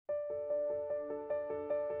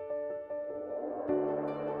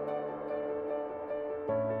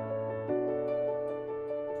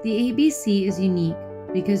The ABC is unique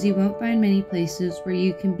because you won't find many places where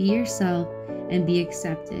you can be yourself and be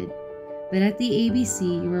accepted. But at the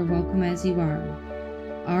ABC, you are welcome as you are.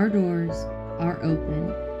 Our doors are open.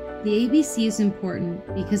 The ABC is important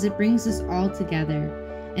because it brings us all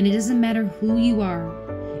together, and it doesn't matter who you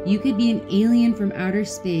are. You could be an alien from outer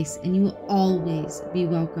space, and you will always be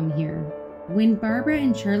welcome here. When Barbara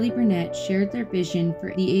and Charlie Burnett shared their vision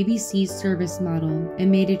for the ABC service model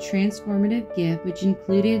and made a transformative gift which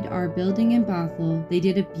included our building in Bothell, they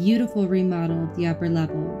did a beautiful remodel of the upper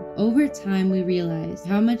level. Over time, we realized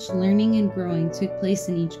how much learning and growing took place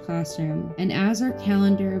in each classroom, and as our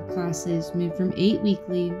calendar of classes moved from 8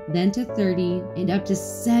 weekly, then to 30, and up to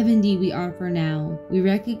 70 we offer now, we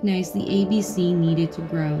recognized the ABC needed to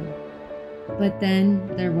grow. But then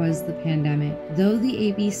there was the pandemic. Though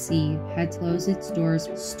the ABC had closed its doors,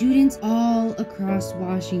 students all across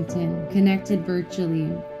Washington connected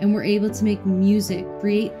virtually and were able to make music,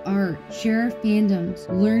 create art, share our fandoms,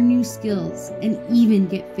 learn new skills, and even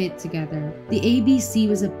get fit together. The ABC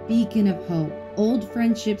was a beacon of hope. Old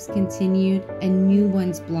friendships continued and new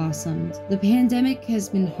ones blossomed. The pandemic has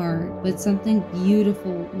been hard, but something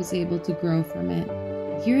beautiful was able to grow from it.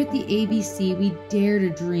 Here at the ABC, we dare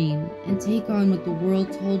to dream and take on what the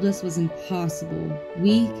world told us was impossible.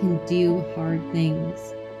 We can do hard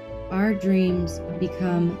things. Our dreams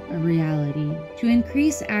become a reality. To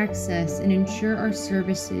increase access and ensure our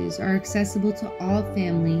services are accessible to all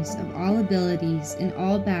families of all abilities and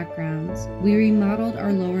all backgrounds, we remodeled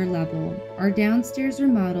our lower level. Our downstairs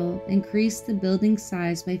remodel increased the building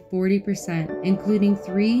size by 40%, including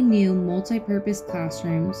 3 new multi-purpose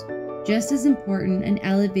classrooms. Just as important, an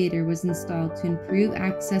elevator was installed to improve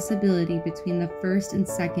accessibility between the first and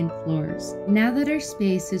second floors. Now that our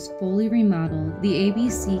space is fully remodeled, the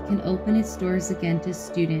ABC can open its doors again to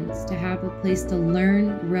students to have a place to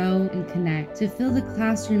learn, grow, and connect, to fill the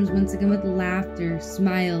classrooms once again with laughter,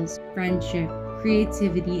 smiles, friendship,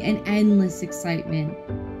 creativity, and endless excitement.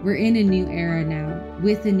 We're in a new era now,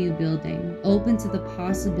 with a new building, open to the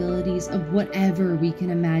possibilities of whatever we can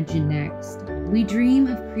imagine next. We dream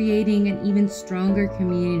of creating an even stronger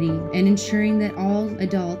community and ensuring that all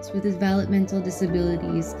adults with developmental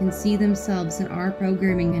disabilities can see themselves in our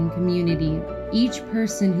programming and community. Each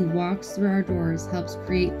person who walks through our doors helps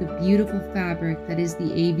create the beautiful fabric that is the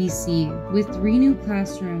ABC. With 3 new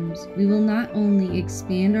classrooms, we will not only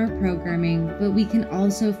expand our programming, but we can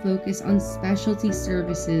also focus on specialty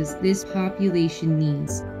services this population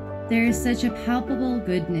needs. There is such a palpable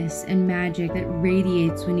goodness and magic that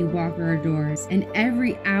radiates when you walk through our doors, and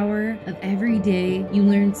every hour of every day you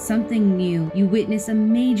learn something new, you witness a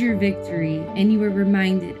major victory, and you are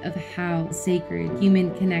reminded of how sacred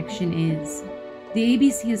human connection is. The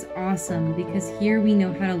ABC is awesome because here we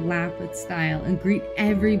know how to laugh with style and greet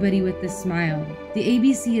everybody with a smile. The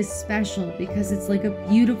ABC is special because it's like a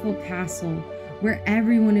beautiful castle where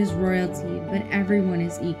everyone is royalty, but everyone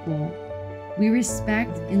is equal. We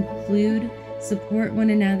respect, include, support one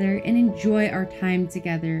another, and enjoy our time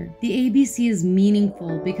together. The ABC is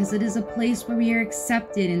meaningful because it is a place where we are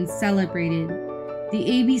accepted and celebrated. The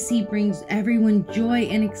ABC brings everyone joy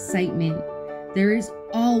and excitement. There is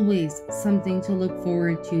always something to look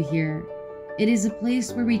forward to here. It is a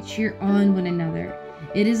place where we cheer on one another.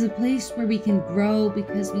 It is a place where we can grow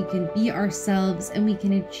because we can be ourselves and we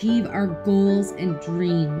can achieve our goals and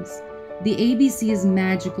dreams. The ABC is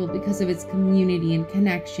magical because of its community and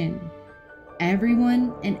connection.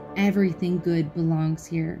 Everyone and everything good belongs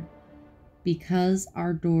here because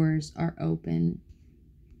our doors are open.